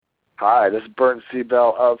Hi, this is Burnt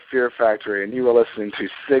Seabell of Fear Factory, and you are listening to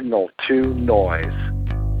Signal to Noise.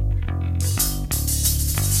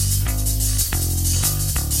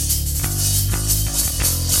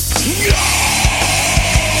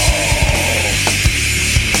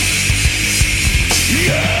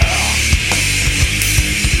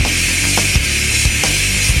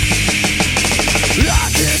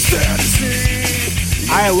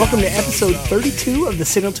 Hi, welcome to episode 32 of the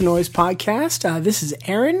Signal to Noise podcast. This is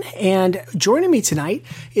Aaron, and joining me tonight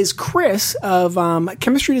is Chris of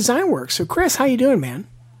Chemistry Design Works. So, Chris, how you doing, man?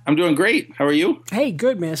 I'm doing great. How are you? Hey,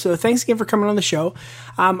 good, man. So, thanks again for coming on the show.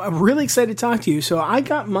 I'm really excited to talk to you. So, I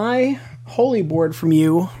got my Holy board from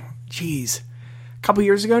you, a couple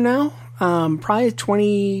years ago now, probably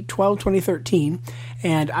 2012, 2013.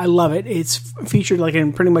 And I love it. It's featured like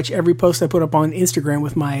in pretty much every post I put up on Instagram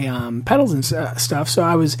with my pedals and stuff. So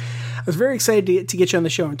I was very excited to get you on the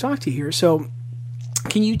show and talk to you here. So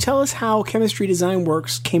can you tell us how Chemistry Design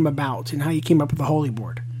Works came about and how you came up with the Holy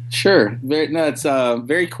board? Sure. It's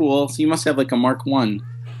very cool. So you must have like a Mark I.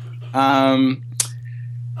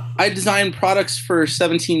 I designed products for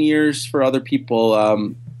 17 years for other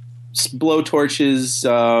people. Blow torches,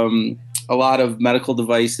 a lot of medical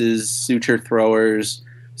devices, suture throwers,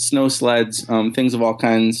 snow sleds, things of all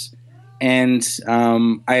kinds. And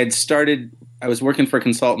I was working for a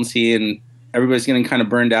consultancy and everybody's getting kind of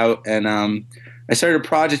burned out. And I started a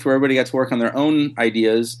project where everybody got to work on their own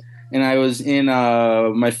ideas. And I was in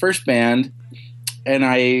my first band, and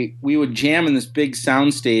we would jam in this big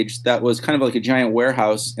sound stage that was kind of like a giant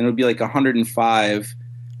warehouse, and it would be like 105.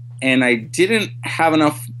 And I didn't have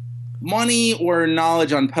enough money or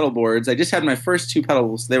knowledge on pedal boards. I just had my first two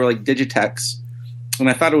pedals. They were like Digitex, and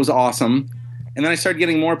I thought it was awesome. And then I started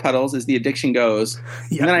getting more pedals as the addiction goes.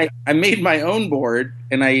 Yep. And then I made my own board,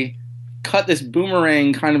 and I cut this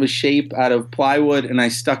boomerang kind of a shape out of plywood, and I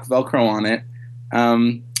stuck Velcro on it.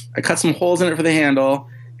 I cut some holes in it for the handle,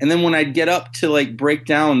 and then when I'd get up to like break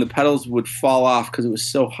down, the pedals would fall off because it was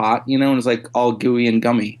so hot, and it was like all gooey and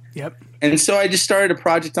gummy. Yep. And so I just started a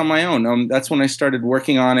project on my own. That's when I started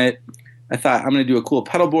working on it. I thought, I'm going to do a cool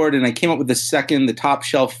pedal board, and I came up with the top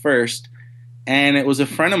shelf first. And it was a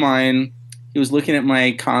friend of mine. He was looking at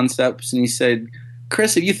my concepts, and he said,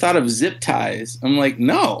 Chris, have you thought of zip ties? I'm like,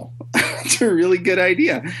 no, that's a really good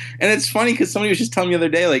idea. And it's funny because somebody was just telling me the other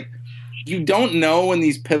day, like, you don't know when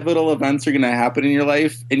these pivotal events are going to happen in your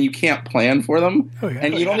life, and you can't plan for them. Oh, yeah.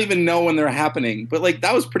 And you don't even know when they're happening. But, like,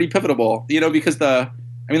 that was pretty pivotal, because the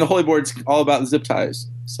Holy board's all about zip ties.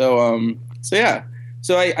 So yeah.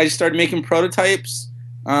 So I started making prototypes.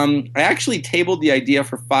 I actually tabled the idea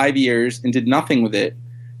for 5 years and did nothing with it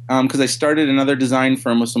because I started another design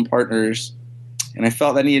firm with some partners, and I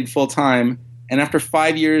felt I needed full time. And after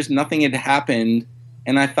 5 years, nothing had happened,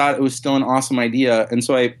 and I thought it was still an awesome idea. And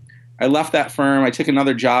so I left that firm. I took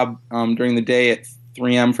another job during the day at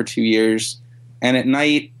 3M for 2 years. And at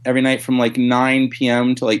night, every night from like 9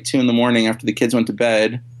 p.m. to like 2 in the morning after the kids went to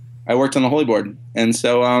bed, I worked on the Holy board. And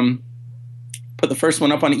so put the first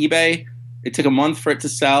one up on eBay. It took a month for it to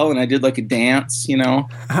sell, and I did like a dance,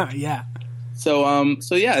 Yeah. So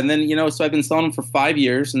yeah, and then, so I've been selling them for 5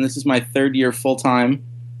 years, and this is my third year full time,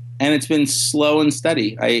 and it's been slow and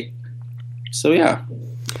steady. So yeah,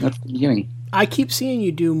 that's the beginning. I keep seeing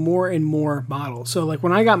you do more and more models. So like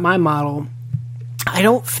when I got my model, I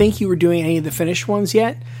don't think you were doing any of the finished ones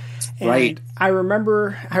yet. And right. I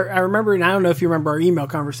remember, and I don't know if you remember our email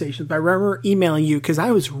conversations, but I remember emailing you because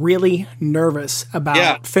I was really nervous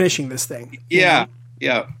about finishing this thing. Yeah.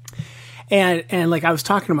 Yeah. And like I was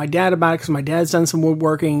talking to my dad about it because my dad's done some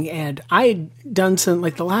woodworking, and I had done some,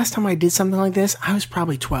 like the last time I did something like this, I was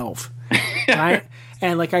probably 12, right?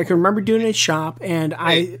 And like I can remember doing it at shop, and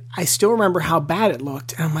I still remember how bad it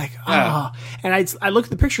looked. And I'm like, oh. And I look at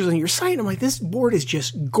the pictures on your site, and I'm like, this board is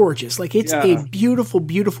just gorgeous. Like it's a beautiful,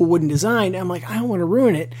 beautiful wooden design. And I'm like, I don't want to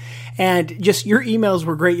ruin it. And just your emails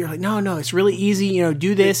were great. You're like, no, it's really easy.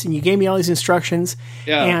 Do this, and you gave me all these instructions.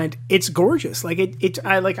 Yeah. And it's gorgeous. Like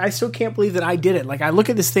I still can't believe that I did it. Like I look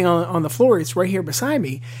at this thing on the floor. It's right here beside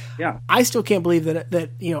me. Yeah. I still can't believe that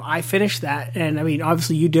I finished that. And I mean,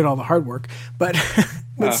 obviously you did all the hard work, but.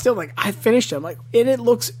 But still, like, I finished it. I'm like, and it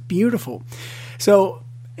looks beautiful. So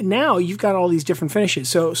now you've got all these different finishes.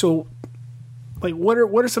 So like, what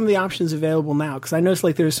are some of the options available now? Because I noticed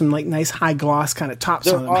like there's some like nice high gloss kind of tops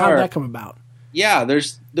on them. How did that come about? Yeah,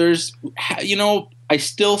 there's I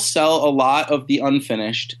still sell a lot of the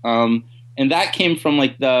unfinished, and that came from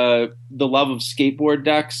like the love of skateboard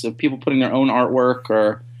decks, of people putting their own artwork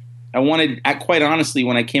or. Quite honestly,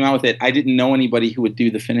 when I came out with it, I didn't know anybody who would do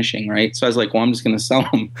the finishing, right? So I was like, well, I'm just going to sell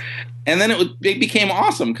them. And then it became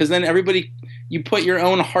awesome because then everybody, you put your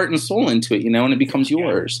own heart and soul into it, and it becomes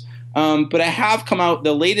yours. But I have come out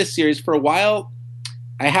the latest series. For a while,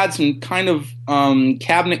 I had some kind of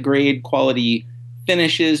cabinet grade quality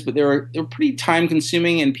finishes, but they were pretty time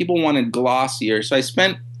consuming, and people wanted glossier. So I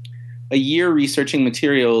spent a year researching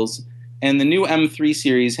materials, and the new M3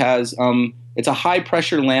 series has it's a high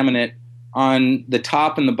pressure laminate on the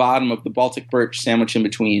top and the bottom of the Baltic birch sandwich in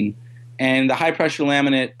between, and the high pressure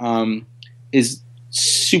laminate is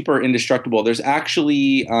super indestructible. There's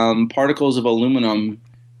actually particles of aluminum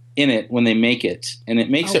in it when they make it, and it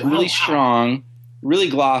makes it really strong, really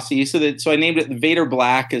glossy. So I named it the Vader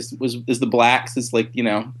Black. Is the blacks? It's like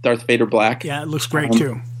Darth Vader Black. Yeah, it looks great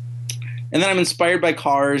too. And then I'm inspired by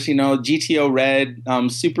cars. GTO Red,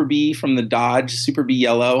 Super B from the Dodge, Super B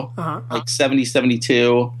Yellow, like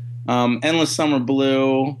 7072, Endless Summer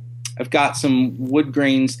Blue. I've got some wood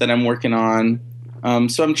grains that I'm working on.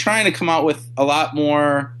 So I'm trying to come out with a lot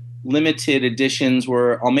more limited editions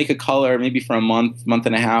where I'll make a color maybe for a month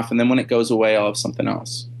and a half, and then when it goes away, I'll have something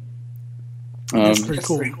else. That's pretty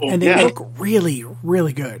cool. And they look really,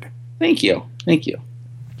 really good. Thank you.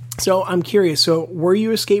 So I'm curious. So were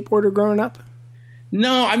you a skateboarder growing up?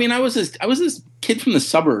 No, I mean I was this kid from the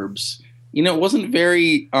suburbs. It wasn't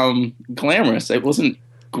very glamorous. It wasn't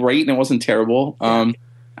great and it wasn't terrible. I mean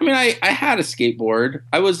I had a skateboard.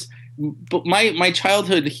 But my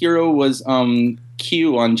childhood hero was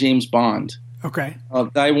Q on James Bond. Okay.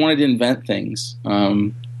 I wanted to invent things.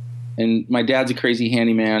 And my dad's a crazy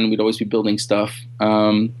handyman. We'd always be building stuff.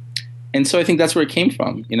 And so I think that's where it came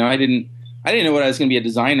from. I didn't know what I was going to be a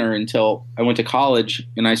designer until I went to college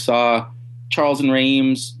and I saw Charles and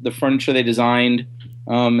Reims, the furniture they designed.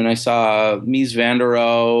 And I saw Mies van der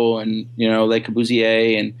Rohe and, Le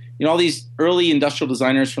Corbusier and, all these early industrial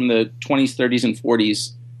designers from the 20s, 30s, and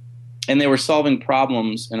 40s. And they were solving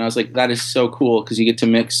problems. And I was like, that is so cool because you get to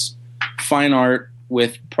mix fine art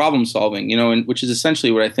with problem solving, and which is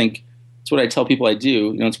essentially what I think, it's what I tell people I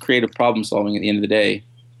do. It's creative problem solving at the end of the day.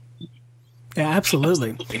 Yeah,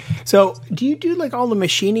 absolutely. So do you do like all the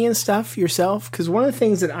machining and stuff yourself? Because one of the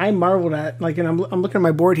things that I marveled at, like, and I'm looking at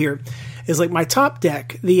my board here, is like my top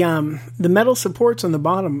deck, the metal supports on the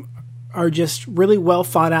bottom are just really well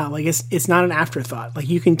thought out. Like it's not an afterthought. Like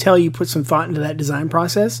you can tell you put some thought into that design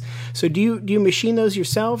process. So do you machine those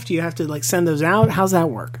yourself? Do you have to like send those out? How's that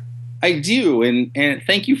work? I do, and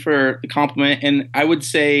thank you for the compliment. And I would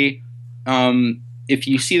say, if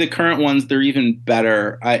you see the current ones, they're even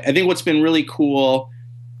better. I think what's been really cool,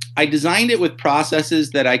 I designed it with processes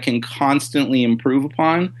that I can constantly improve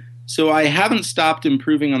upon. So I haven't stopped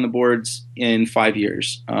improving on the boards in 5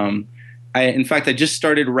 years. In fact, I just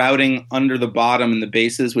started routing under the bottom and the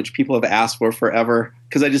bases, which people have asked for forever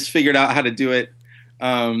because I just figured out how to do it.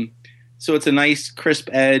 So it's a nice crisp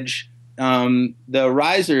edge. The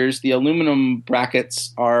risers, the aluminum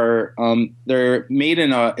brackets are they're made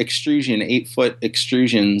in a extrusion, 8-foot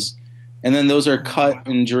extrusions, and then those are cut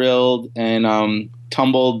and drilled and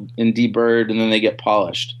tumbled and deburred, and then they get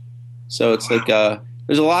polished. So it's like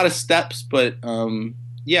there's a lot of steps, but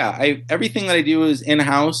everything that I do is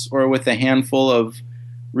in-house or with a handful of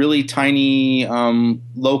really tiny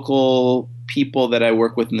local people that I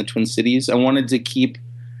work with in the Twin Cities. I wanted to keep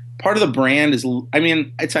part of the brand is,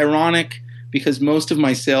 it's ironic because most of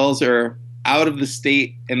my sales are out of the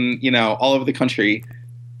state and, all over the country,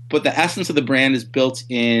 but the essence of the brand is built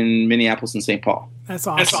in Minneapolis and St. Paul. That's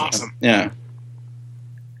awesome. Yeah.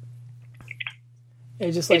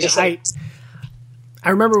 It's just like, I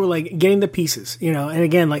remember like getting the pieces, and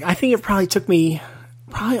again, like I think it probably took me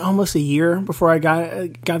almost a year before I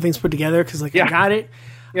got things put together because I got it,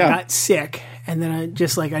 I got sick, and then I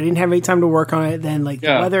just I didn't have any time to work on it. Then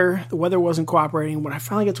the weather wasn't cooperating. When I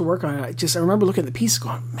finally got to work on it, I remember looking at the pieces,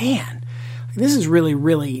 going, man, this is really,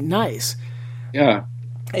 really nice. Yeah,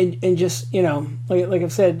 and just like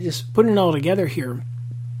I've said, just putting it all together here,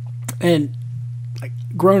 and.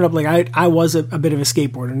 Growing up, I was a bit of a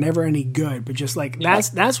skateboarder, never any good, but just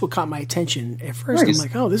that's what caught my attention at first. Nice. I'm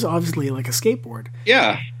like, oh, this is obviously like a skateboard.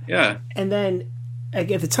 Yeah. And then at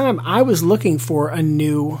the time, I was looking for a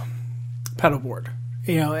new pedal board,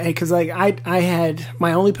 because I had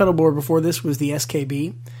my only pedal board before this was the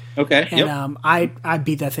SKB. Okay. And I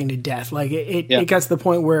beat that thing to death. Like it got to the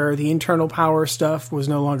point where the internal power stuff was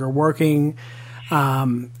no longer working.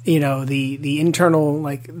 The internal,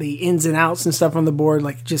 the ins and outs and stuff on the board,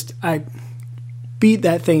 I beat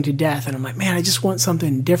that thing to death. And I'm like, man, I just want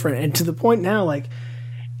something different. And to the point now,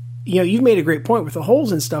 you've made a great point with the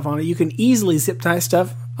holes and stuff on it. You can easily zip tie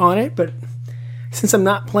stuff on it, but since I'm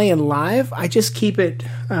not playing live, I just keep it,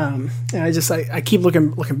 and I keep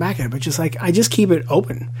looking back at it, but I just keep it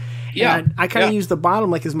open. Yeah. And I kind of use the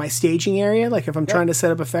bottom like as my staging area, like if I'm trying to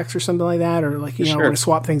set up effects or something like that, or like, I want to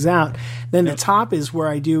swap things out. Then the top is where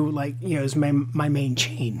I do like, is my main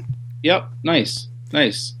chain. Yep. Nice.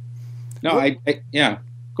 No, yeah.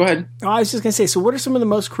 Go ahead. Oh, I was just going to say, so what are some of the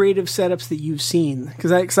most creative setups that you've seen?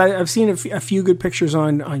 Because I've seen a few good pictures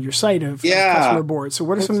on your site of customer boards. So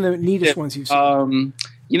what are some of the neatest ones you've seen?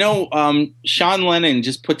 Sean Lennon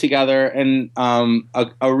just put together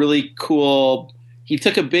a really cool. He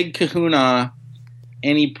took a big Kahuna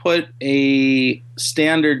and he put a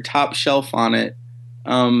standard top shelf on it,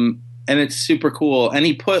 and it's super cool. And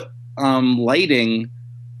he put lighting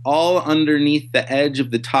all underneath the edge of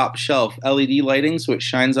the top shelf, LED lighting, so it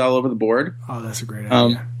shines all over the board. Oh, that's a great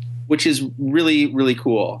idea. Which is really, really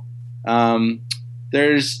cool.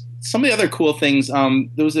 There's some of the other cool things. There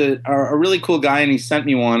was a really cool guy, and he sent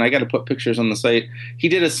me one. I got to put pictures on the site. He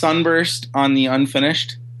did a sunburst on the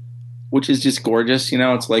unfinished, which is just gorgeous.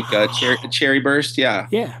 It's like a cherry burst. Yeah.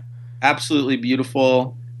 Yeah. Absolutely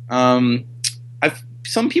beautiful. Some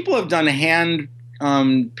people have done hand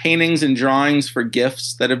paintings and drawings for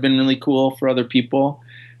gifts that have been really cool for other people.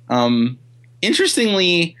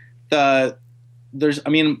 Interestingly,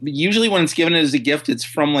 usually when it's given as a gift, it's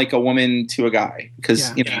from like a woman to a guy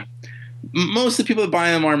because most of the people that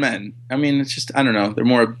buy them are men. It's just, I don't know, they're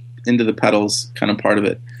more into the pedals kind of part of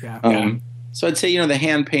it. Yeah. So I'd say the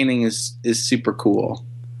hand painting is super cool.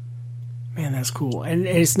 Man, that's cool, and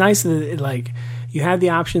it's nice that you have the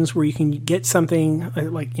options where you can get something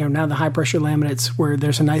like now the high pressure laminates where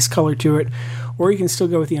there's a nice color to it, or you can still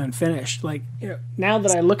go with the unfinished. Now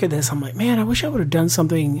that I look at this, I'm like, man, I wish I would have done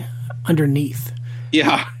something underneath.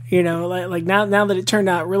 Yeah. Like now that it turned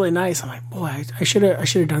out really nice, I'm like, boy, I should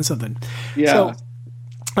have done something. Yeah.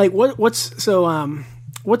 So,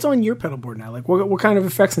 what's on your pedal board now? Like, what kind of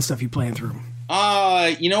effects and stuff you playing through?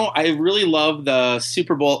 I really love the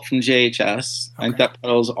Super Bolt from JHS. Okay. I think that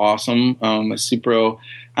pedal is awesome. A Supro.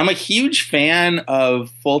 I'm a huge fan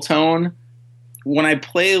of Fulltone. When I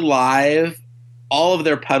play live, all of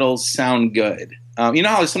their pedals sound good. You know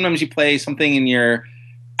how sometimes you play something and you're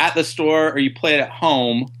at the store or you play it at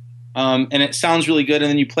home, and it sounds really good, and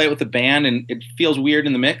then you play it with the band and it feels weird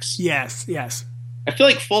in the mix? Yes. I feel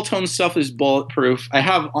like Fulltone stuff is bulletproof. I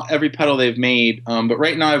have every pedal they've made, but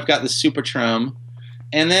right now I've got the Super Trim.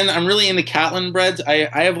 And then I'm really into Catlin breads.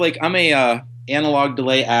 I'm a analog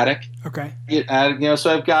delay addict. Okay.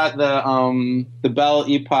 So I've got the Bell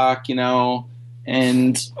Epoch,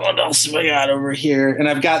 and what else have I got over here? And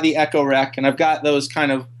I've got the Echo Rec, and I've got those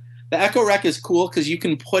kind of. The Echo Rec is cool because you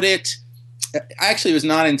can put it. Actually, it was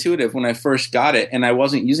not intuitive when I first got it, and I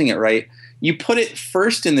wasn't using it right. You put it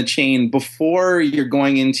first in the chain before you're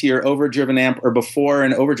going into your overdriven amp or before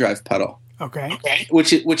an overdrive pedal. Okay.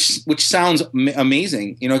 Which sounds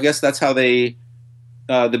amazing. I guess that's how they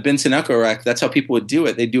the Benson Echo Rec. That's how people would do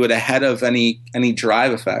it. They do it ahead of any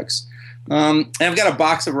drive effects. And I've got a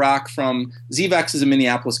box of rock from Zvex is a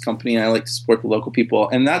Minneapolis company, and I like to support the local people.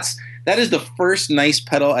 And that is the first nice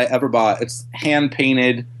pedal I ever bought. It's hand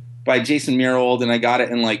painted by Jason Merold, and I got it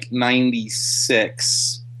in like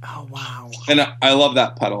 '96. Oh wow! And I love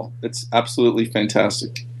that pedal. It's absolutely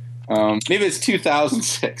fantastic. Maybe it's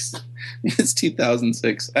 2006. It's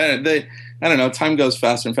 2006. I don't know. Time goes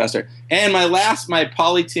faster and faster. And my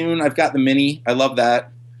Polytune, I've got the Mini. I love that.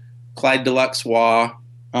 Clyde Deluxe Wah.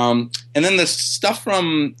 And then the stuff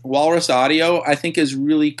from Walrus Audio I think is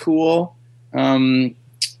really cool.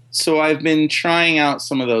 So I've been trying out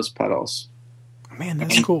some of those pedals. Man,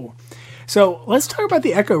 that's cool. So let's talk about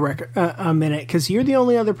the Echo Rec a minute, because you're the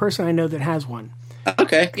only other person I know that has one.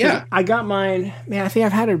 Okay, yeah. I got mine, man, I think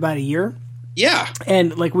I've had it about a year. Yeah.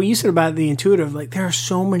 And like when you said about the intuitive, like there are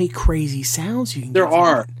so many crazy sounds you can get. There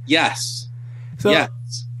are, yes. So, yes.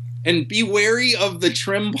 And be wary of the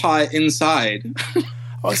trim pot inside.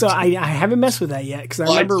 So I haven't messed with that yet, because I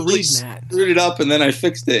remember reading that. Screwed it up and then I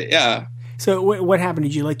fixed it, yeah. So what happened?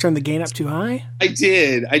 Did you turn the gain up too high? I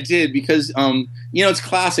did because it's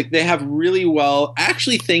classic. They have really well. I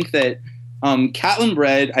actually think that Catlin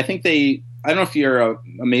Bread. I don't know if you're a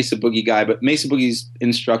Mesa Boogie guy, but Mesa Boogie's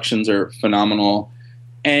instructions are phenomenal,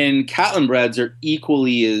 and Catlin Breads are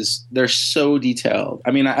equally they're so detailed.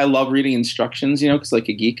 I love reading instructions, because like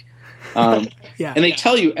a geek. Yeah. And they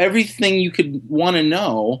tell you everything you could want to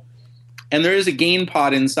know, and there is a gain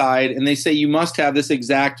pot inside, and they say you must have this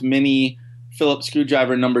exact mini Phillips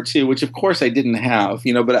screwdriver number 2, which of course I didn't have,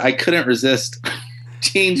 but I couldn't resist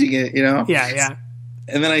changing it, Yeah.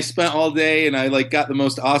 And then I spent all day and I got the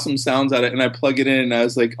most awesome sounds out of it, and I plug it in and I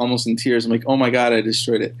was almost in tears. I'm like, oh my God, I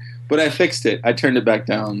destroyed it. But I fixed it. I turned it back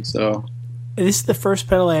down. So this is the first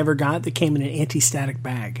pedal I ever got that came in an anti-static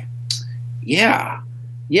bag. Yeah.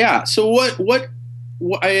 Yeah. So what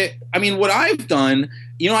I mean, what I've done,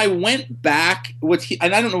 I went back and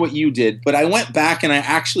I don't know what you did, but I went back and I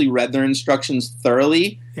actually read their instructions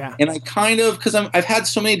thoroughly. Yeah. And I because I've had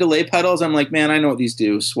so many delay pedals, I'm like, man, I know what these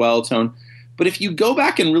do, swell, tone. But if you go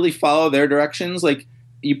back and really follow their directions, like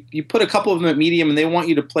you put a couple of them at medium and they want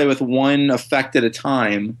you to play with one effect at a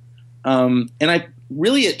time. And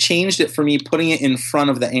it changed it for me putting it in front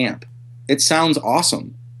of the amp. It sounds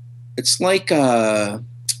awesome. It's like, there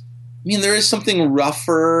is something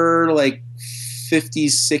rougher, like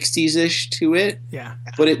 50s, 60s-ish to it. Yeah.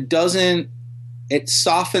 But it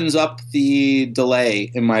softens up the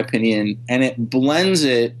delay, in my opinion, and it blends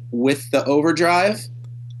it with the overdrive,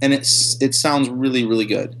 and it sounds really, really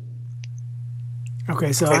good.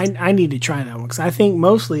 Okay, so I need to try that one, because I think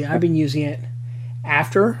mostly I've been using it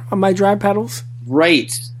after on my drive pedals.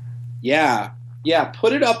 Right. Yeah. Yeah,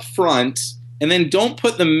 put it up front, and then don't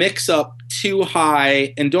put the mix up too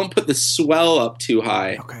high, and don't put the swell up too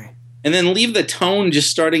high. Okay. And then leave the tone just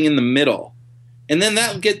starting in the middle. And then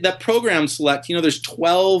that program select, there's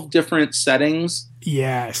 12 different settings.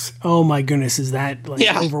 Yes. Oh my goodness, is that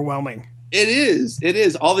overwhelming? It is. It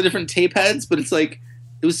is. All the different tape heads, but it's like,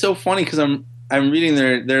 it was so funny because I'm reading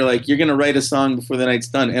they're like, you're going to write a song before the night's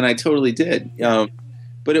done. And I totally did.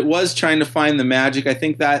 But it was trying to find the magic. I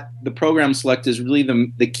think that the program select is really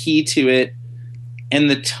the key to it. And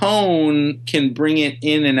the tone can bring it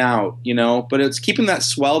in and out, but it's keeping that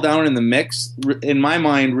swell down in the mix, in my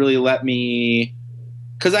mind, really let me,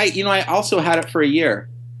 because I also had it for a year.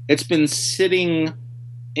 It's been sitting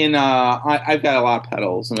in I've got a lot of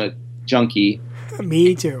pedals. I'm a junkie.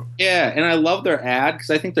 Me too. Yeah, and I love their ad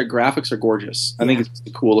because I think their graphics are gorgeous. I think it's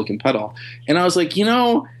a cool looking pedal. And I was like,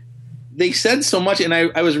 they said so much, and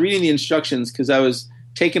I was reading the instructions because I was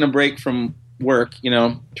taking a break from work,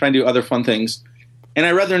 trying to do other fun things. And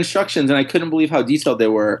I read their instructions, and I couldn't believe how detailed they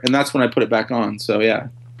were. And that's when I put it back on. So, yeah.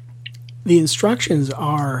 The instructions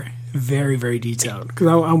are very, very detailed. Because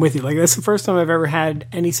I'm with you. Like, that's the first time I've ever had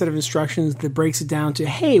any set of instructions that breaks it down to,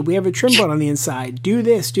 hey, we have a trim button on the inside. Do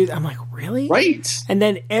this, do that. I'm like, really? Right. And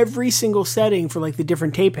then every single setting for, like, the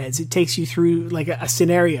different tape heads, it takes you through, like, a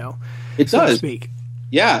scenario. It so does. To speak.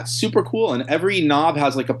 Yeah, super cool. And every knob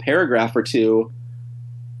has, like, a paragraph or two.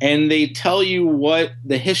 And they tell you what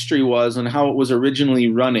the history was and how it was originally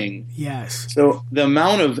running. Yes. So the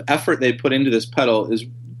amount of effort they put into this pedal is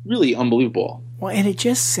really unbelievable. Well, and it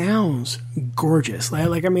just sounds gorgeous.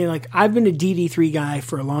 Like I've been a DD3 guy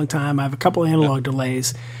for a long time. I have a couple analog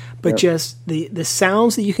delays. But just the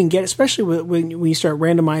sounds that you can get, especially when you start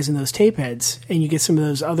randomizing those tape heads and you get some of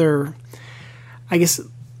those other, I guess,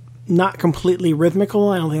 not completely rhythmical.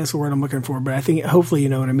 I don't think that's the word I'm looking for, but I think hopefully you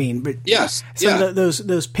know what I mean. But yes, some of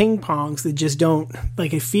those ping pongs that just don't,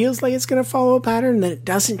 like, it feels like it's going to follow a pattern, and then it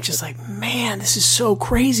doesn't. Just like, man, this is so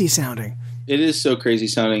crazy sounding. It is so crazy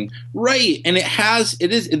sounding, right? And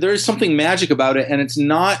there is something magic about it, and it's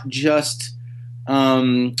not just,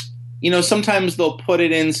 sometimes they'll put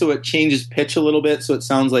it in so it changes pitch a little bit, so it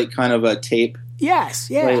sounds like kind of a tape. Yes,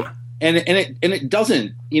 yeah. Right? And it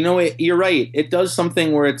doesn't. You're right. It does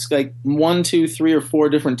something where it's like 1, 2, 3, or 4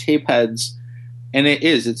 different tape heads, and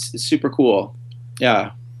it's super cool.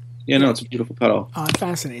 Yeah. It's a beautiful pedal. Oh, it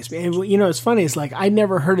fascinates me. And it's funny. It's like I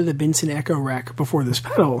never heard of the Benson Echo Rec before this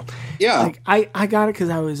pedal. Yeah. Like I got it because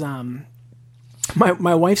I was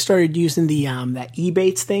my wife started using the that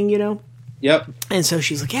Ebates thing, Yep. And so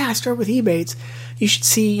she's like, yeah, I started with Ebates. You should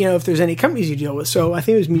see if there's any companies you deal with. So I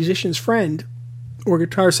think it was Musician's Friend or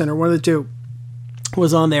Guitar Center, one of the two,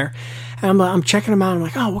 was on there. And I'm checking them out. I'm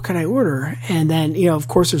like, oh, what can I order? And then, of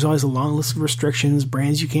course, there's always a long list of restrictions,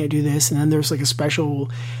 brands you can't do this. And then there's like a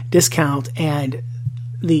special discount. And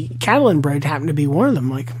the Catalan bread happened to be one of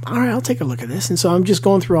them. I'm like, all right, I'll take a look at this. And so I'm just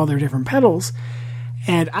going through all their different pedals.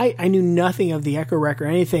 And I knew nothing of the Echo Rec or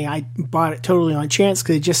anything. I bought it totally on chance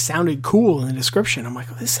because it just sounded cool in the description. I'm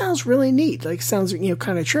like, oh, this sounds really neat. Like, it sounds,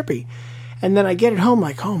 kind of trippy. And then I get it home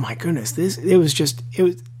like, oh my goodness,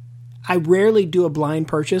 I rarely do a blind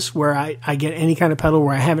purchase where I get any kind of pedal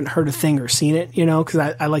where I haven't heard a thing or seen it,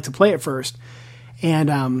 because I like to play it first. And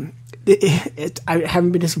I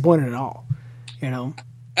haven't been disappointed at all,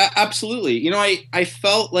 Absolutely. I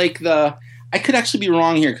felt like I could actually be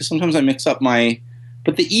wrong here because sometimes I mix up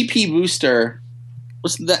but the EP Booster,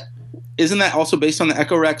 isn't that also based on the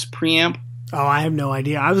Echo Rec's preamp? Oh, I have no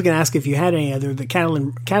idea. I was going to ask if you had any other, the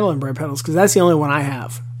Catalan bread pedals, because that's the only one I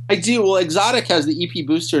have. I do. Well, Exotic has the EP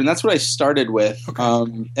Booster, and that's what I started with.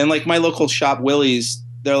 Okay. And like my local shop, Willie's,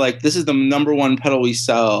 they're like, this is the number one pedal we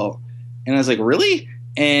sell. And I was like, really?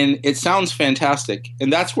 And it sounds fantastic.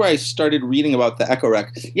 And that's where I started reading about the Echo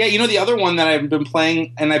Rec. Yeah, the other one that I've been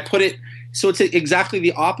playing, and I put it, So it's exactly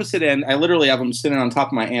the opposite end. I literally have them sitting on top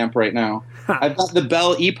of my amp right now. I've got the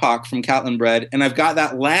Bell Epoch from Catlin Bred, and I've got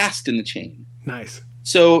that last in the chain. Nice.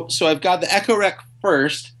 So I've got the Echo Rec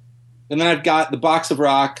first, and then I've got the Box of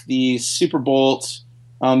Rock, the Super Bolt.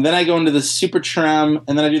 Then I go into the Super Trem,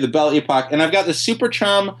 and then I do the Bell Epoch. And I've got the Super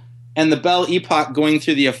Trem and the Bell Epoch going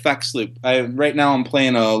through the effects loop. Right now I'm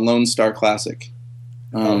playing a Lone Star Classic.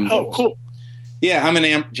 Cool. Yeah, I'm an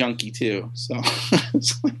amp junkie too. So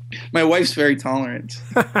my wife's very tolerant.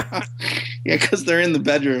 Yeah, because they're in the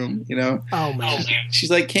bedroom, you know. Oh, man. She's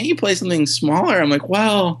like, can't you play something smaller? I'm like,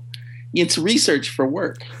 well, it's research for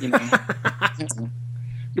work, you know.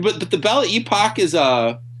 But the Bell Epoch is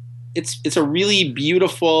it's a really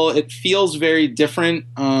beautiful. It feels very different.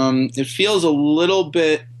 It feels a little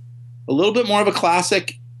bit more of a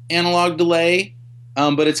classic analog delay.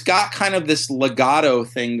 But it's got kind of this legato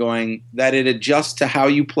thing going that it adjusts to how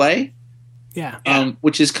you play. Yeah.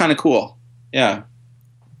 Which is kind of cool. Yeah.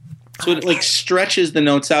 So it like stretches the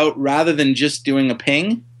notes out rather than just doing a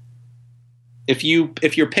ping. If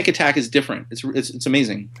your pick attack is different, it's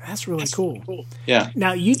amazing. That's really cool. Yeah.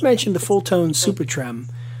 Now, you've mentioned the full tone Super Trem.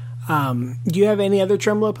 Do you have any other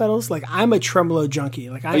tremolo pedals? Like, I'm a tremolo junkie.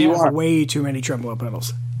 Like, I have way too many tremolo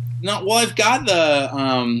pedals. No, well, I've got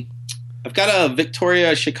a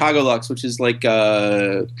Victoria Chicago Lux, which is like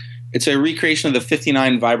it's a recreation of the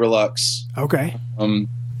 59 Vibrolux. Okay. And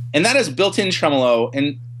that has built-in tremolo,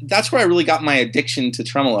 and that's where I really got my addiction to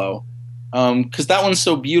tremolo, because that one's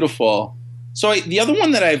so beautiful. So the other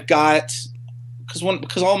one that I've got, because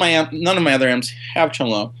none of my other amps have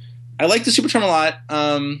tremolo. I like the Super Trem a lot.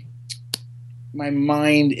 My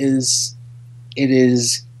mind is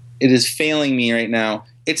failing me right now.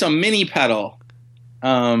 It's a mini pedal.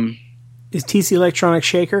 Is TC Electronic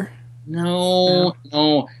Shaker? No.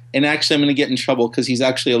 And actually, I'm going to get in trouble because he's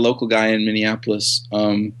actually a local guy in Minneapolis.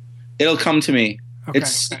 It'll come to me. Okay.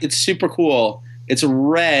 It's super cool. It's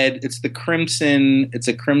red. It's the crimson. It's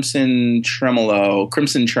a crimson tremolo,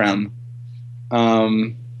 crimson trem.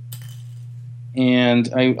 And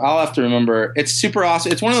I'll have to remember. It's super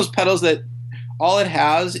awesome. It's one of those pedals that all it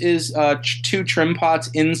has is 2 trim pots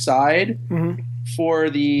inside for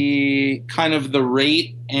the kind of the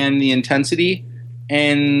rate and the intensity.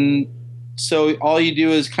 And so all you do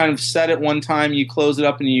is kind of set it one time, you close it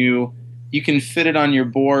up, and you can fit it on your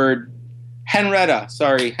board. Henretta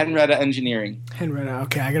Engineering. Henretta,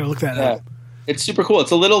 okay, I gotta look that up. It's super cool.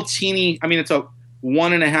 It's a little teeny, it's a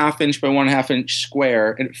 1.5 inch by 1.5 inch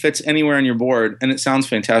square, and it fits anywhere on your board, and it sounds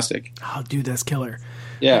fantastic. Oh, dude, that's killer.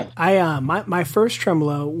 Yeah. I my first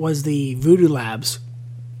tremolo was the Voodoo Labs.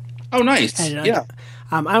 Oh, nice. And, yeah.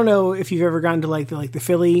 I don't know if you've ever gone to like the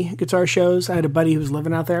Philly guitar shows. I had a buddy who was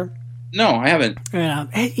living out there. No, I haven't. And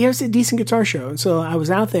it was a decent guitar show. And so I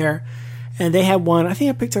was out there, and they had one. I think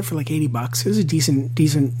I picked up for like $80. It was a decent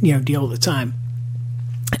deal at the time.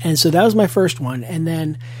 And so that was my first one. And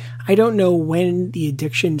then I don't know when the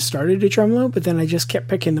addiction started to tremolo, but then I just kept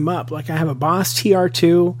picking them up. Like I have a Boss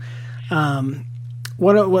TR2.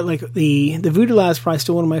 What like the Voodoo Lab is probably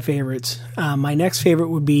still one of my favorites. My next favorite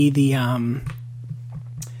would be the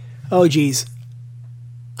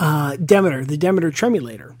Demeter, the Demeter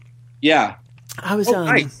Tremulator. Yeah. I was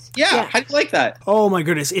nice. Yeah. How do you like that? Oh my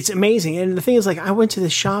goodness, it's amazing. And the thing is, like, I went to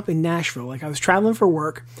this shop in Nashville. Like, I was traveling for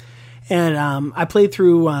work, and I played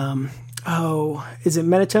through. Is it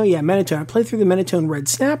Menatone? Yeah, Menatone. I played through the Menatone Red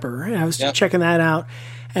Snapper, and I was checking that out.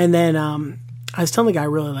 And then I was telling the guy I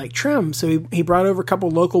really like trem, so he brought over a couple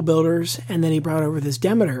local builders, and then he brought over this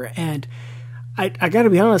Demeter. And I got to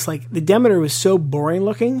be honest, like the Demeter was so boring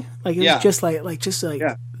looking. Like it was just like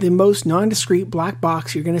the most nondescript black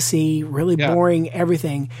box you're going to see, really boring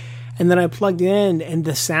everything. And then I plugged it in, and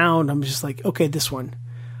the sound, I'm just like, okay, this one.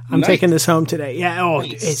 I'm taking this home today. Yeah,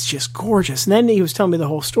 it's just gorgeous. And then he was telling me the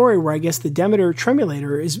whole story where I guess the Demeter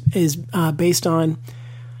Tremulator is based on,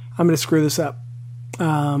 I'm going to screw this up,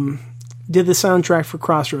 did the soundtrack for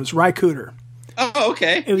Crossroads, Ry Cooder. Oh,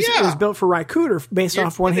 okay. It was built for Ry Cooder based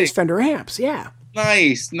off one of his Fender amps. Yeah.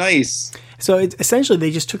 Nice. So essentially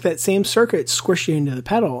they just took that same circuit, squished it into the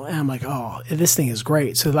pedal, and I'm like, oh, this thing is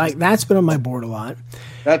great. So like that's been on my board a lot.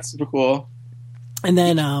 That's super cool. And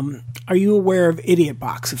then are you aware of Idiot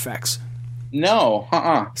Box Effects? No.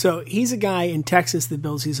 So he's a guy in Texas that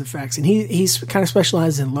builds these effects, and he's kind of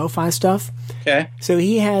specialized in lo-fi stuff. Okay. So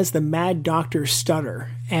he has the Mad Doctor Stutter,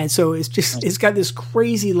 and so it's got this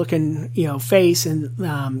crazy looking face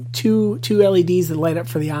and two LEDs that light up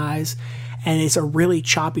for the eyes, and it's a really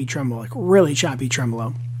choppy tremolo,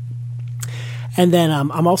 And then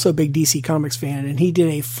I'm also a big DC Comics fan, and he did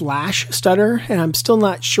a Flash Stutter, and I'm still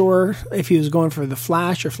not sure if he was going for the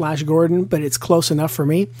Flash or Flash Gordon, but it's close enough for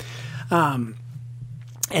me.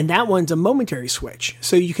 And that one's a momentary switch.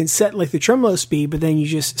 So you can set like the tremolo speed, but then you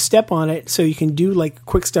just step on it so you can do like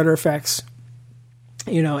quick stutter effects,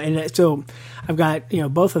 and so I've got,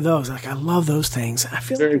 both of those. Like, I love those things. I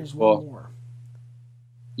feel like there's one more.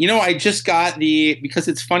 I just got because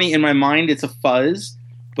it's funny in my mind, it's a fuzz,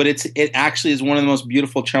 but it actually is one of the most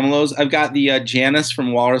beautiful tremolos. I've got the Janus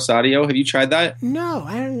from Walrus Audio. Have you tried that? No,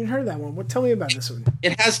 I haven't even heard of that one. Tell me about this one.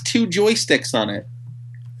 It has 2 joysticks on it.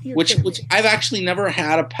 Which I've actually never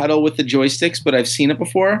had a pedal with the joysticks, but I've seen it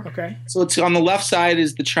before. Okay. So it's on the left side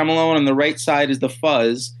is the tremolo, and on the right side is the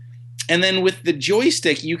fuzz. And then with the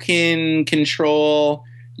joystick, you can control,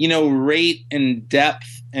 rate and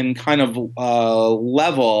depth and kind of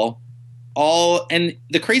level all. And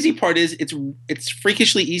the crazy part is it's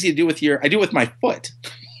freakishly easy to do I do it with my foot,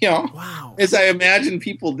 Wow. As I imagine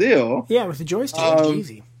people do. Yeah, with the joystick, it's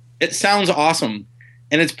easy. It sounds awesome.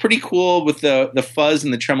 And it's pretty cool with the fuzz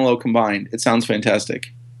and the tremolo combined. It sounds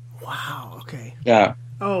fantastic. Wow. Okay. Yeah.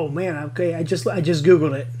 Oh man. Okay. I just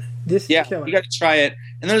Googled it. This is killer. You got to try it.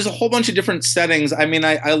 And there's a whole bunch of different settings. I mean,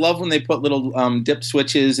 I love when they put little dip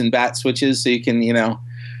switches and bat switches, so you can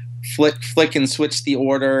flick and switch the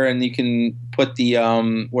order, and you can put the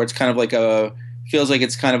where it's kind of like feels like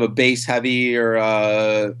it's kind of a bass heavy or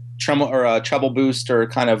a tremolo or a treble boost, or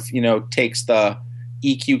kind of takes the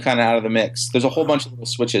EQ kind of out of the mix. There's a whole bunch of little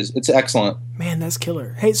switches. It's excellent. Man, that's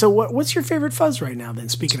killer. Hey, so what's your favorite fuzz right now then,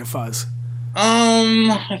 speaking of fuzz?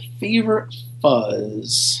 My favorite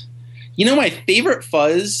fuzz. My favorite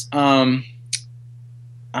fuzz, I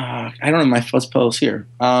don't have my fuzz pedals here,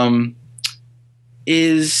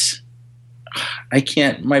 is, I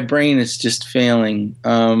can't, my brain is just failing.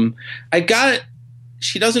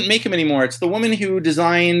 She doesn't make them anymore. It's the woman who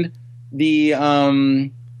designed the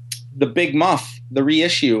Big Muff, the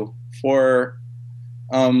reissue for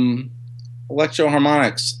Electro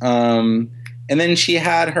Harmonics. And then she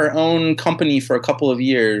had her own company for a couple of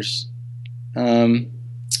years.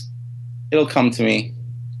 It'll come to me.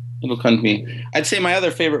 I'd say my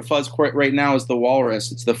other favorite fuzz right now is the Walrus.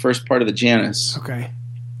 It's the first part of the Janus. Okay.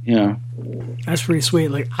 Yeah. That's pretty sweet.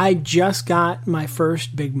 Like, I just got my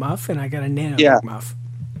first Big Muff, and I got a Nano Big Muff.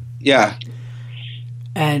 Yeah.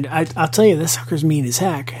 And I'll tell you, this sucker's mean as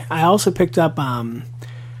heck. I also picked up,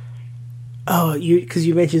 because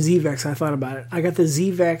you mentioned Z-Vex, I thought about it. I got the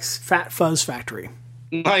Z-Vex Fat Fuzz Factory.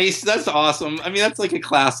 Nice, that's awesome. I mean, that's like a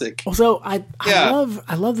classic. Also, I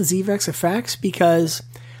love the Z-Vex effects because,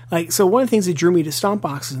 like, so one of the things that drew me to Stomp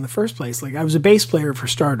Boxes in the first place, like, I was a bass player for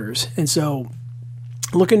starters, and so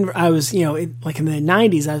I was, like in the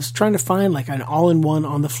 90s, I was trying to find like an all-in-one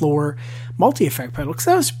on the floor multi-effect pedal because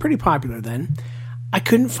that was pretty popular then. I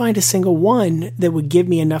couldn't find a single one that would give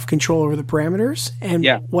me enough control over the parameters. And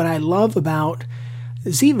what I love about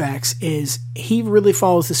Z-Vex is he really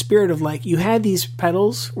follows the spirit of, like, you had these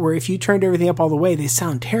pedals where if you turned everything up all the way, they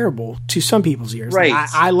sound terrible to some people's ears. Right.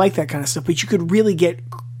 Like, I like that kind of stuff, but you could really get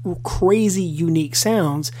crazy, unique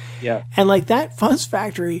sounds. Yeah. And like that Fuzz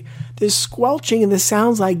Factory, the squelching and the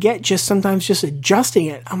sounds I get sometimes just adjusting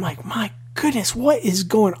it, I'm like, my goodness, what is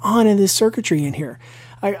going on in this circuitry in here?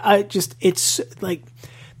 It's like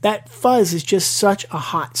that fuzz is just such a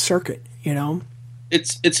hot circuit,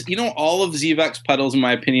 It's all of Z-Vex pedals, in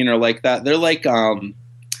my opinion, are like that. They're like,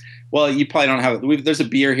 well, you probably don't have it. There's a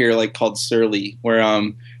beer here like called Surly, where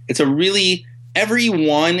it's a really, every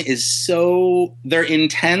one is so, they're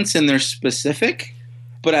intense and they're specific,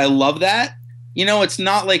 but I love that. It's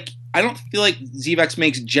not like, I don't feel like Z-Vex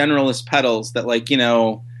makes generalist pedals that, like,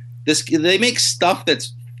 they make stuff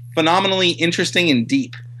that's phenomenally interesting and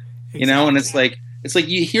deep, Exactly. And it's like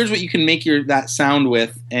here's what you can make that sound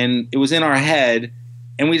with, and it was in our head,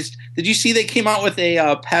 and did you see they came out with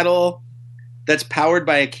a pedal that's powered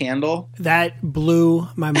by a candle? That blew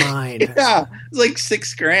my mind. Yeah, it's like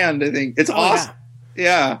 $6,000, I think. It's awesome.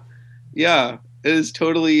 Yeah, it is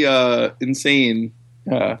totally insane.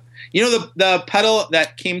 The pedal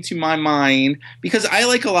that came to my mind, because I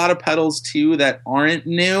like a lot of pedals too that aren't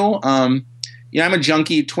new. I'm a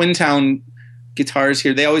junkie. Twin Town guitars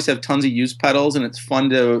here, they always have tons of used pedals, and it's fun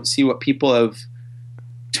to see what people have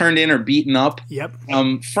turned in or beaten up. Yep.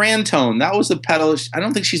 Frantone, that was the pedal. I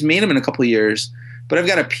don't think she's made them in a couple of years, but I've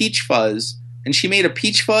got a Peach Fuzz, and she made a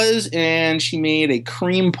Peach Fuzz and she made a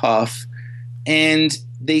Cream Puff, and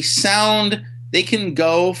they can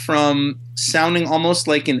go from sounding almost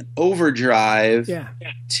like an overdrive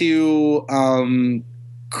to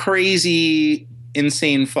crazy,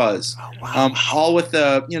 insane fuzz. Oh, wow. All with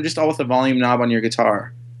the the volume knob on your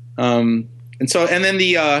guitar. And then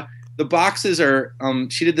the boxes are,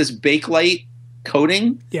 she did this Bakelite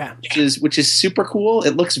coating. Yeah. Which is super cool.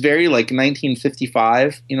 It looks very like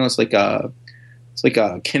 1955. You know, it's like a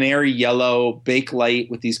canary yellow Bakelite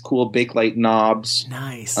with these cool Bakelite knobs.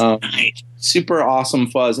 Nice. Super awesome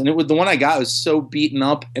fuzz. And the one I got was so beaten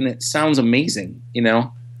up, and it sounds amazing, you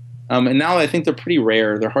know? And now I think they're pretty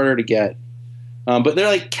rare. They're harder to get. But they're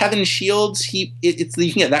like Kevin Shields. You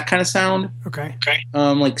can get that kind of sound. Okay.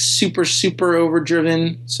 Like super, super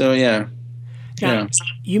overdriven. So yeah. Now,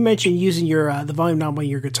 you mentioned using your the volume knob on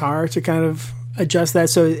your guitar to kind of adjust that.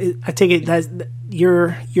 So I take it that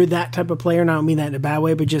you're that type of player. And I don't mean that in a bad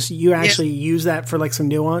way, but just you actually use that for like some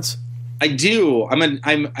nuance. I do. And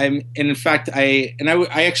in fact, I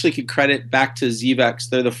actually could credit back to Zvex.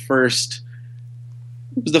 They're the first.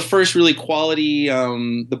 It was the first really quality.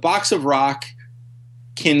 The Box of Rock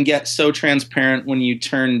can get so transparent when you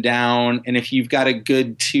turn down, and if you've got a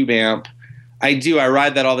good tube amp, I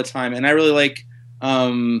ride that all the time, and I really like.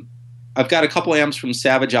 I've got a couple amps from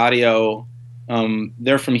Savage Audio.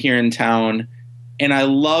 They're from here in town, and I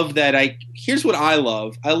love that. Here's what I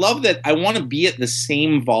love. I love that I want to be at the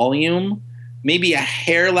same volume, maybe a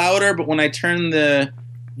hair louder, but when I turn the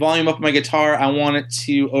volume up on my guitar, I want it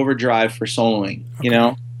to overdrive for soloing, you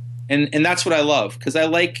know? And that's what I love, because I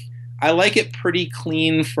like it pretty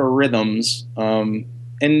clean for rhythms.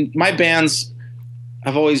 And my bands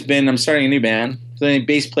have always been, I'm starting a new band. So any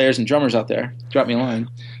bass players and drummers out there, drop me a line.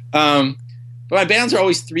 But my bands are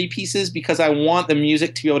always three pieces because I want the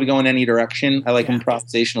music to be able to go in any direction. I like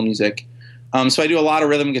improvisational music. So I do a lot of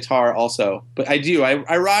rhythm guitar also. But I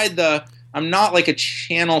ride I'm not like a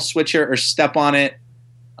channel switcher or step on it.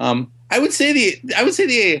 I would say the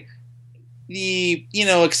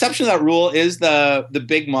exception to that rule is the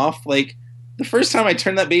big muff. Like the first time I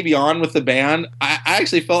turned that baby on with the band, I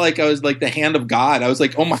actually felt like I was like the hand of God. I was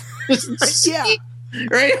like, oh my, yeah.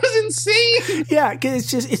 Right? It was insane. Yeah,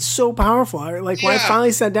 because it's so powerful. Like when I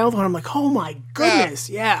finally sat down with one, I'm like, oh my goodness,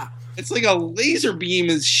 yeah. It's like a laser beam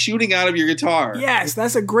is shooting out of your guitar. Yes,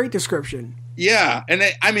 that's a great description. Yeah, and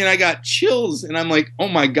I got chills, and I'm like, oh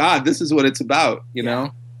my God, this is what it's about, you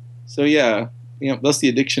know? So thus the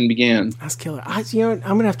addiction began. That's killer. I'm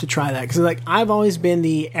gonna have to try that because like I've always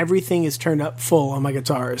been everything is turned up full on my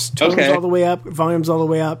guitars. Tones all the way up, volumes all the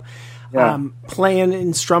way up. Yeah. Playing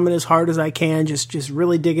and strumming as hard as I can, just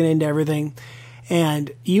really digging into everything.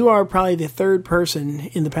 And you are probably the third person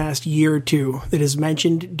in the past year or two that has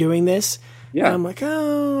mentioned doing this. Yeah. And I'm like,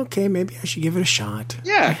 oh, okay, maybe I should give it a shot.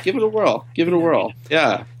 Yeah, give it a whirl.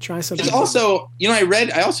 Yeah. Try something. It's also,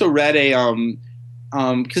 I also read a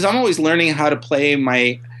because I'm always learning how to play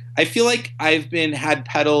I feel like I've had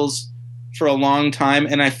pedals for a long time,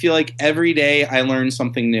 and I feel like every day I learn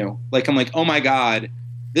something new. Like I'm like, oh my God,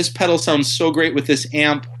 this pedal sounds so great with this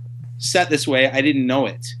amp set this way. I didn't know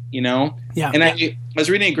it, you know? Yeah. And I was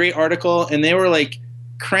reading a great article, and they were like,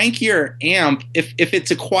 crank your amp. If it's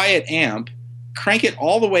a quiet amp, crank it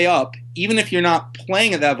all the way up, even if you're not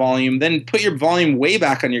playing at that volume, then put your volume way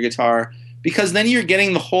back on your guitar, because then you're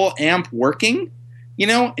getting the whole amp working, you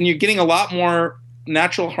know, and you're getting a lot more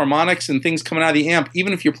natural harmonics and things coming out of the amp,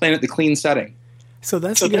 even if you're playing at the clean setting. So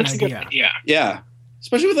that's a good idea. Yeah.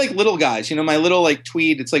 Especially with like little guys, my little like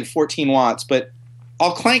Tweed, it's like 14 watts, but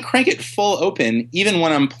I'll crank it full open even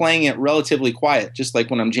when I'm playing it relatively quiet, just like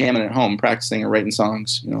when I'm jamming at home, practicing or writing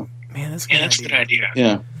songs, Man, that's a good idea.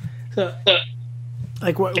 Yeah. So,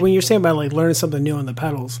 like when you're saying about like learning something new on the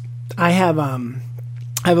pedals, I have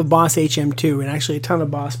a Boss HM2 and actually a ton of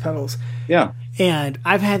Boss pedals. Yeah. And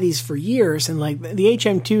I've had these for years, and like the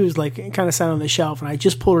HM2 is like kind of sat on the shelf, and I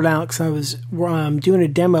just pulled it out because I was doing a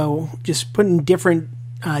demo, just putting different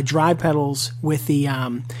drive pedals with the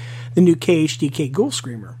new KHDK Ghoul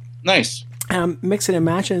Screamer. Nice. Mixing and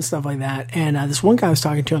matching and stuff like that. And this one guy I was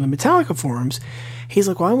talking to on the Metallica forums, he's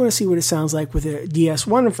like, well, I want to see what it sounds like with a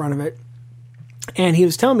DS1 in front of it. And he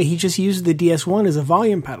was telling me he just used the DS1 as a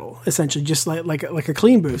volume pedal, essentially, just like a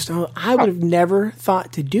clean boost. I would have never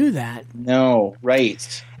thought to do that. No,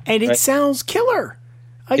 right. And it sounds killer.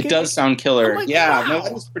 It does sound killer. Like, yeah, wow. No,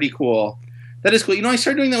 that was pretty cool. That is cool. I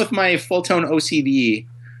started doing that with my Fulltone OCD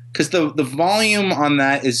because the volume on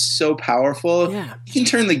that is so powerful. Yeah. You can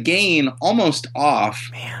turn the gain almost off.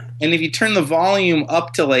 Man. And if you turn the volume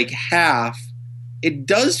up to like half, it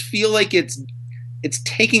does feel like it's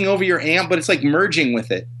taking over your amp, but it's like merging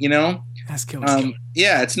with it, you know? That's killer.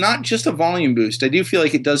 Yeah, it's not just a volume boost. I do feel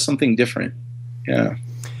like it does something different. Yeah.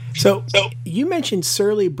 So you mentioned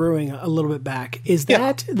Surly Brewing a little bit back. Is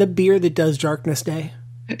that the beer that does Darkness Day?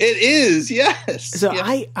 It is, yes. So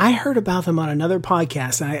I heard about them on another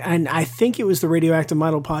podcast, and I think it was the Radioactive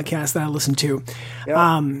Metal podcast that I listened to.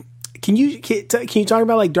 Yeah. Can you talk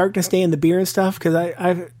about like Darkness Day and the beer and stuff? Because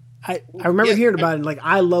I remember hearing about it. Like,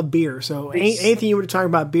 I love beer, so anything you were to talk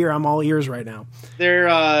about beer, I'm all ears right now.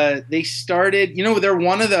 They started. They're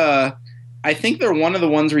one of the. I think they're one of the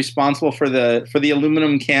ones responsible for the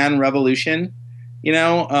aluminum can revolution.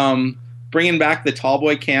 Bringing back the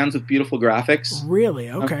tallboy cans with beautiful graphics. Really?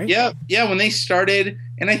 Okay. Yeah. When they started,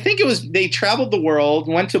 and I think they traveled the world,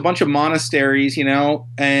 went to a bunch of monasteries,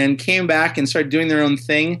 and came back and started doing their own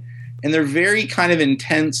thing. And they're very kind of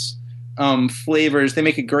intense flavors. They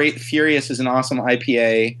make a great. Furious is an awesome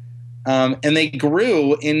IPA, and they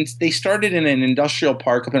started in an industrial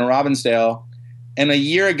park up in Robbinsdale, and a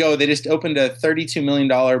year ago they just opened a $32 million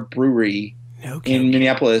brewery in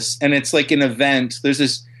Minneapolis, and it's like an event. There's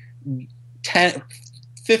this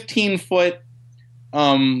 15-foot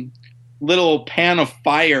little pan of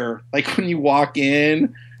fire. Like when you walk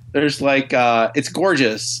in, there's like it's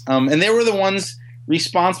gorgeous. And they were the ones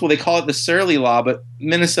responsible. They call it the Surly Law, but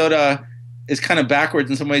Minnesota is kind of backwards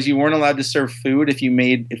in some ways. You weren't allowed to serve food if you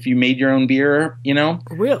made your own beer.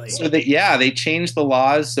 Really? So they changed the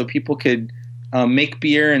laws so people could make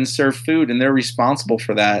beer and serve food, and they're responsible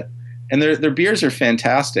for that. And their beers are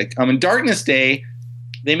fantastic. In Darkness Day,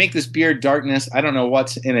 they make this beer, Darkness. I don't know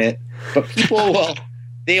what's in it, but people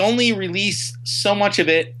they only release so much of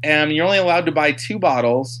it, and you're only allowed to buy 2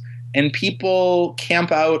 bottles, and people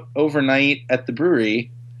camp out overnight at the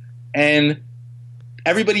brewery, and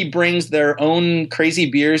everybody brings their own crazy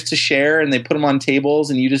beers to share, and they put them on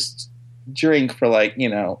tables, and you just drink for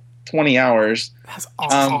 20 hours. That's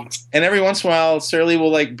awesome. And every once in a while, Surly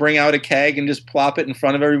will bring out a keg and just plop it in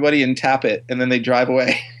front of everybody and tap it, and then they drive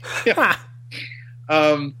away.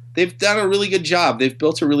 They've done a really good job. They've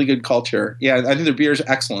built a really good culture. Yeah, I think their beer is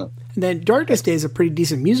excellent. And then Darkness Day is a pretty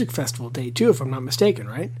decent music festival day too, if I'm not mistaken,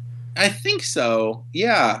 right? I think so.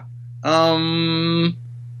 Yeah. I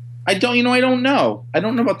don't know. I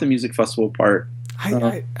don't know about the music festival part.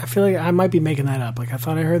 I feel like I might be making that up. Like I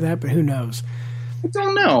thought I heard that, but who knows? I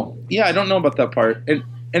don't know. Yeah, I don't know about that part. And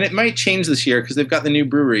it might change this year because they've got the new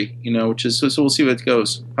brewery, which is so we'll see how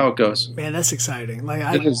it goes. Man, that's exciting.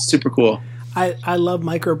 It is super cool. I love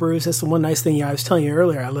microbrews. That's the one nice thing. I was telling you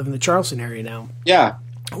earlier, I live in the Charleston area now. Yeah.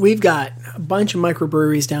 We've got a bunch of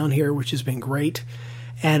microbreweries down here, which has been great.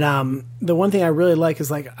 And the one thing I really like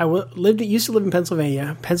is used to live in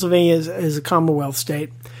Pennsylvania. Pennsylvania is a Commonwealth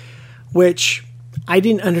state, which I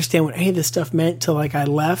didn't understand what any of this stuff meant till I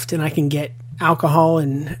left, and I can get alcohol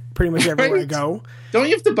and pretty much everywhere I go. Don't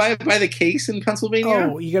you have to buy it by the case in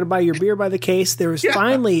Pennsylvania? Oh, you got to buy your beer by the case. There was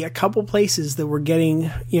finally a couple places that were getting,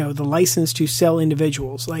 the license to sell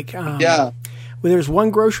individuals. There's one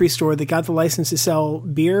grocery store that got the license to sell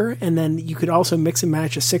beer, and then you could also mix and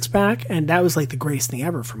match a 6-pack, and that was the greatest thing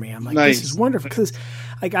ever for me. I'm like, nice. This is wonderful because,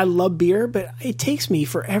 I love beer, but it takes me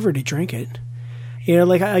forever to drink it.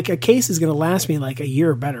 A case is going to last me a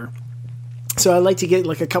year or better. So I like to get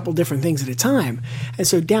a couple different things at a time, and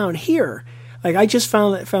so down here. I just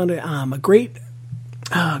found a great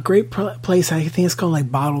place. I think it's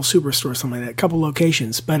called Bottle Superstore, something like that. A couple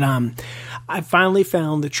locations, but I finally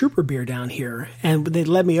found the Trooper beer down here, and they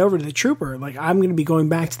led me over to the Trooper. I'm going to be going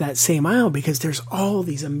back to that same aisle because there's all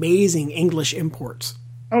these amazing English imports.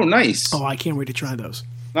 Oh, nice! Oh, I can't wait to try those.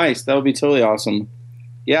 Nice, that would be totally awesome.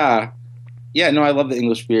 Yeah. No, I love the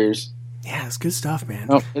English beers. Yeah, it's good stuff, man.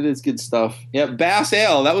 Oh, it is good stuff. Yeah, Bass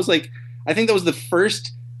Ale. That was I think that was the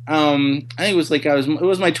first. I think it was it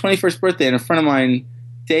was my 21st birthday, and a friend of mine,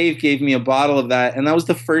 Dave, gave me a bottle of that, and that was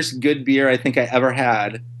the first good beer I think I ever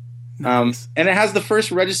had. Nice. And it has the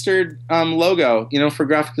first registered logo, for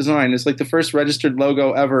graphic design. It's the first registered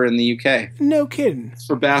logo ever in the UK. No kidding. It's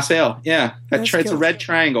for Bass Ale. Yeah, it's a red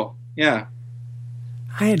triangle. Yeah.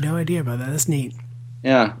 I had no idea about that. That's neat.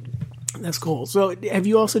 Yeah. That's cool. So, have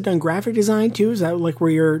you also done graphic design too? Is that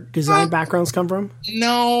where your design backgrounds come from?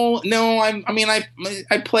 No.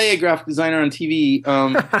 I play a graphic designer on TV,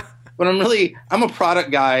 but I'm a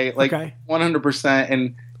product guy, 100%.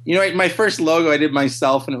 And my first logo I did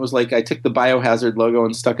myself, and it was I took the Biohazard logo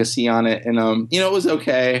and stuck a C on it, and it was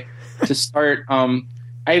okay to start.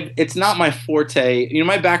 It's not my forte.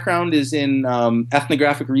 My background is in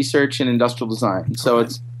ethnographic research and industrial design, so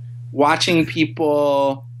it's watching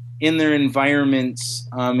people in their environments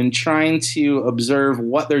and trying to observe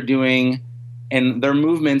what they're doing and their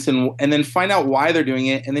movements and then find out why they're doing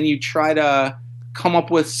it. And then you try to come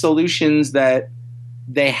up with solutions that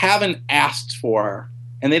they haven't asked for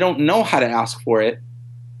and they don't know how to ask for it.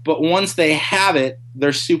 But once they have it,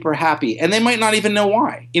 they're super happy. And they might not even know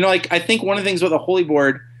why. I think one of the things with the Holy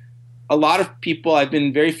Board, a lot of people, I've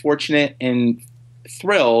been very fortunate and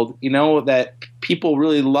thrilled, that people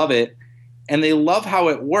really love it. And they love how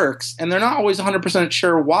it works, and they're not always 100%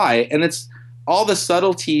 sure why. And it's all the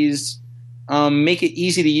subtleties make it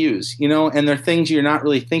easy to use, and they're things you're not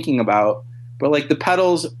really thinking about. But like the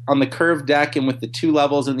pedals on the curved deck and with the 2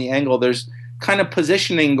 levels and the angle, there's kind of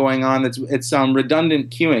positioning going on. It's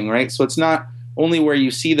redundant cueing, right? So it's not only where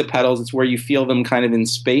you see the pedals, it's where you feel them kind of in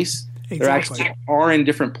space. Exactly. They actually are in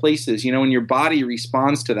different places, and your body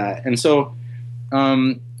responds to that. And so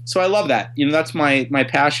I love that. That's my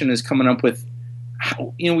passion, is coming up with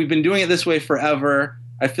how, we've been doing it this way forever.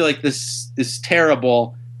 I feel like this is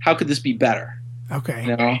terrible. How could this be better?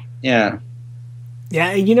 Okay. Yeah.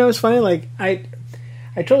 Yeah, it's funny, like I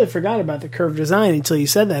totally forgot about the curved design until you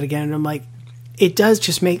said that again, and I'm like, it does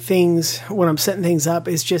just make things, when I'm setting things up,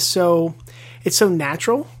 it's so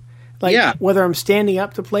natural. Like, whether I'm standing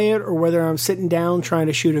up to play it or whether I'm sitting down trying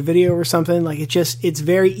to shoot a video or something, like it's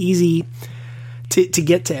very easy to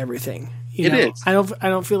get to everything. It is. I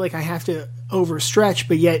don't feel like I have to overstretch,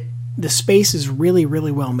 but yet the space is really,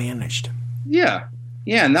 really well managed. Yeah.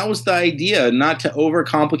 Yeah, and that was the idea, not to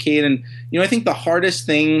overcomplicate. And I think the hardest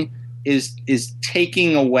thing is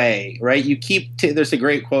taking away, right? You keep there's a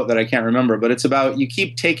great quote that I can't remember, but it's about you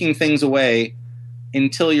keep taking things away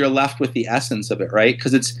until you're left with the essence of it, right?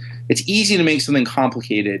 Because it's easy to make something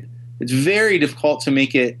complicated. It's very difficult to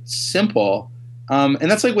make it simple. And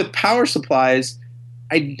that's like with power supplies.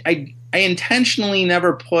 I intentionally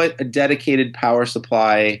never put a dedicated power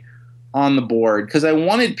supply on the board because I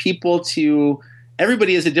wanted people to.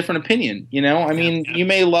 Everybody has a different opinion, I mean, you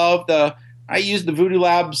may love I used the Voodoo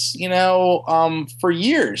Labs, for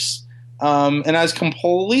years, and I was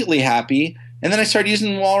completely happy. And then I started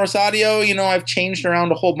using Walrus Audio. I've changed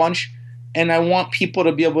around a whole bunch, and I want people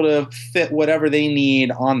to be able to fit whatever they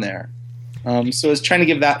need on there. So it's trying to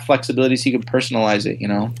give that flexibility so you can personalize it,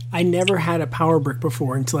 I never had a power brick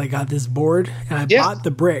before until I got this board, and I bought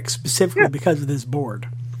the brick specifically because of this board.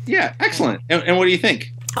 Yeah, excellent. And what do you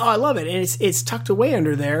think? Oh, I love it, and it's tucked away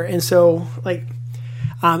under there, and so like,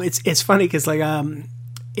 it's funny because like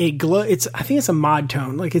it glow. I think it's a mod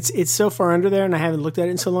tone. Like it's so far under there, and I haven't looked at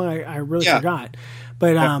it in so long. I really forgot.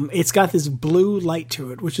 But it's got this blue light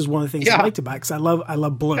to it, which is one of the things I liked about it because I love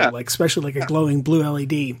blue, like especially like a glowing blue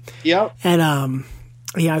LED. Yeah. And I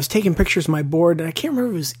was taking pictures of my board, and I can't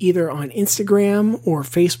remember if it was either on Instagram or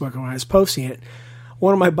Facebook when I was posting it.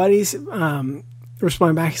 One of my buddies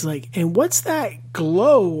responded back, he's like, "And what's that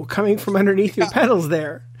glow coming from underneath your pedals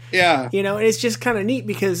there?" Yeah. And it's just kind of neat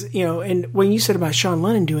because, and when you said about Sean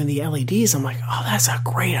Lennon doing the LEDs, I'm like, oh, that's a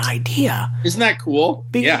great idea. Isn't that cool?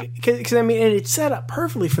 Yeah. Because, I mean, and it's set up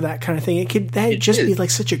perfectly for that kind of thing. It just be like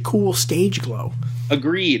such a cool stage glow.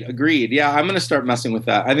 Agreed. Yeah, I'm going to start messing with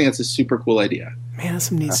that. I think it's a super cool idea. Man, that's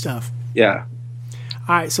some neat stuff. Yeah.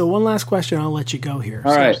 All right, so one last question. I'll let you go here.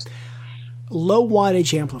 All right. Low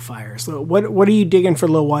wattage amplifiers. What are you digging for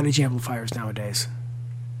low wattage amplifiers nowadays?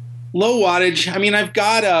 Low wattage. I mean, I've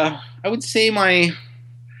got I would say I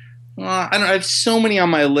have so many on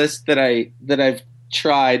my list that I've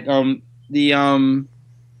tried. The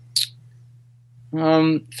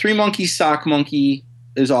 3 Monkey Sock Monkey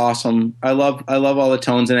is awesome. I love all the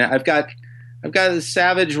tones in it. I've got a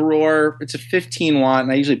Savage Roar. It's a 15 watt,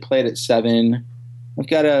 and I usually play it at 7. I've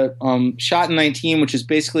got a Shot in 19, which is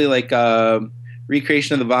basically like a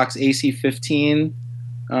recreation of the Vox AC15,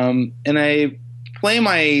 and I play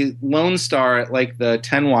my Lone Star at like the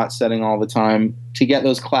 10 watt setting all the time to get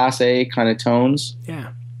those Class A kind of tones.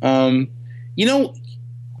 Yeah.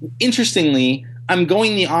 Interestingly, I'm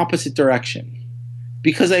going the opposite direction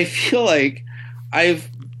because I feel like I've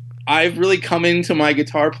really come into my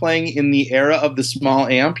guitar playing in the era of the small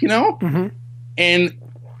amp, Mm-hmm. And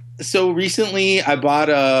so recently I bought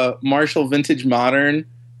a Marshall Vintage Modern,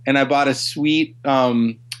 and I bought a sweet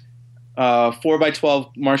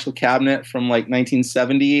 4x12 Marshall cabinet from like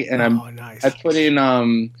 1970, and nice. I put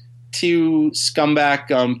in 2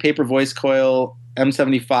 Scumbag paper voice coil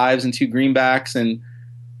M75s and 2 greenbacks, and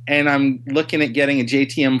I'm looking at getting a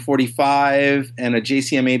JTM 45 and a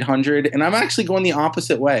JCM 800, and I'm actually going the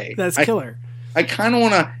opposite way. That's killer. I kind of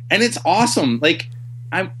want to, and it's awesome. Like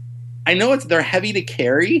I know they're heavy to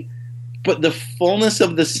carry, but the fullness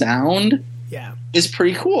of the sound is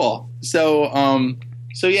pretty cool. So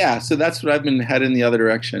that's what I've been heading the other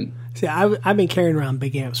direction. See, I've been carrying around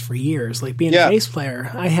big amps for years. Like being a bass player,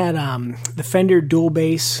 I had the Fender Dual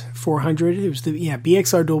Bass 400. It was the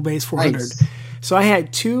BXR Dual Bass 400. Nice. So I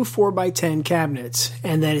had 2 4x10 cabinets,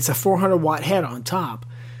 and then it's a 400 watt head on top.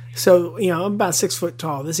 So I'm about 6 foot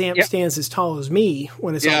tall. This amp stands as tall as me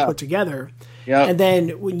when it's all put together. Yep. And then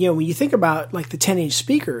when you think about like the 10-inch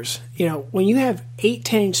speakers, when you have 8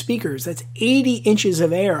 10-inch speakers, that's 80 inches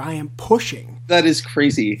of air I am pushing That is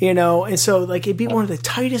crazy. You know, and so like it'd be one of the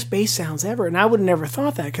tightest bass sounds ever, and I would have never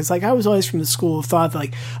thought that because like I was always from the school of thought that,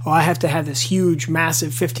 like, oh, I have to have this huge,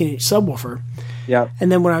 massive 15-inch subwoofer. Yeah.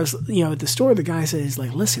 And then when I was, at the store, the guy says,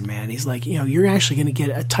 like, listen, man, he's like, you're actually going to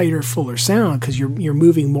get a tighter, fuller sound because you're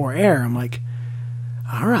moving more air. I'm like,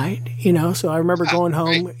 all right, So I remember going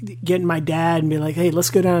home, getting my dad, and be like, hey, let's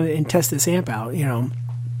go down and test this amp out, and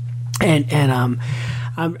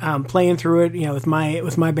I'm playing through it, with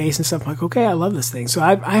my bass and stuff. I'm like, okay, I love this thing. So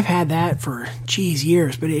I've had that for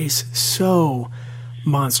years, but it is so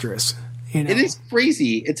monstrous. It is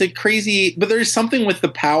crazy. It's a crazy, but there's something with the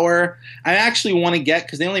power. I actually want to get,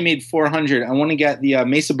 because they only made 400. I want to get the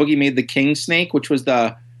Mesa Boogie made the King Snake, which was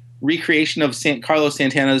the recreation of Carlos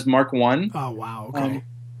Santana's Mark I. Oh wow! Okay.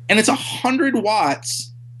 And it's 100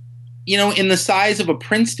 watts, in the size of a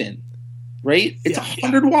Princeton, right? It's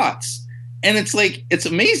 100 watts. And it's like, it's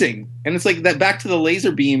amazing. And it's like that back to the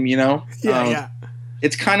laser beam, Yeah.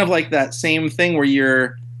 It's kind of like that same thing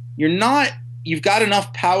where you've got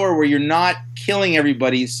enough power where you're not killing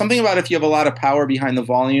everybody. Something about if you have a lot of power behind the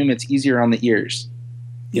volume, it's easier on the ears,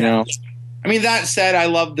 you know? I mean, that said, I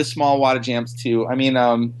love the small wattage amps too. I mean,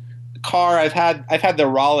 the car, I've had the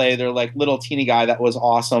Raleigh, they're like little teeny guy that was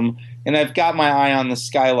awesome. And I've got my eye on the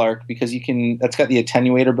Skylark because that's got the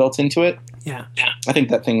attenuator built into it. Yeah. I think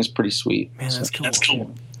that thing is pretty sweet. Man, that's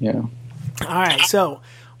cool. Yeah. All right. So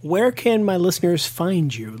where can my listeners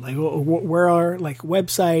find you? Like, where are like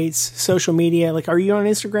websites, social media? Like, are you on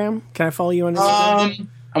Instagram? Can I follow you on Instagram?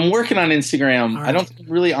 I'm working on Instagram. Right. I don't think I'm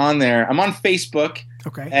really on there. I'm on Facebook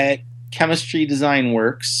at Chemistry Design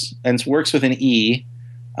Works, and it's works with an E.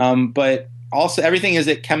 But also everything is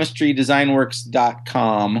at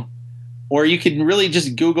chemistrydesignworks.com. Or you can really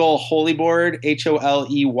just Google Holyboard,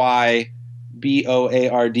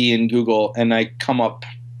 HOLEYBOARD in Google, and I come up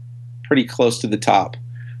pretty close to the top.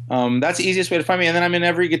 That's the easiest way to find me. And then I'm in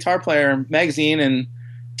every Guitar Player magazine, and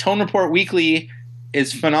Tone Report Weekly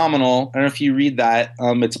is phenomenal. I don't know if you read that.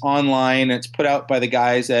 It's online. It's put out by the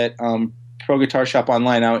guys at Pro Guitar Shop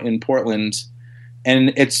Online out in Portland.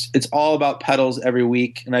 And it's all about pedals every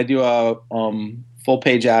week. And I do a full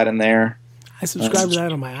page ad in there. I subscribe to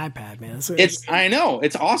that on my iPad, man. I know.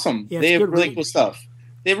 It's awesome. Yeah, they have really cool stuff.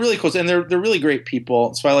 They have really cool, and they're really great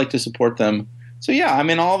people, so I like to support them. So yeah,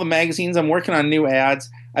 I'm in all the magazines. I'm working on new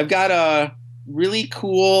ads. I've got a really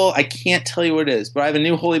cool, I can't tell you what it is, but I have a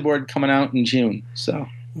new Holyboard coming out in June. So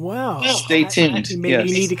wow. Stay tuned. Maybe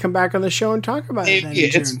you need to come back on the show and talk about it then in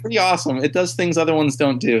June. It's pretty awesome. It does things other ones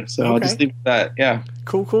don't do. So I'll just leave it at that. Yeah.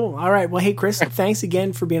 Cool. All right. Well, hey, Chris, thanks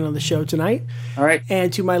again for being on the show tonight. All right.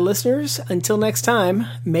 And to my listeners, until next time,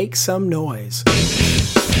 make some noise.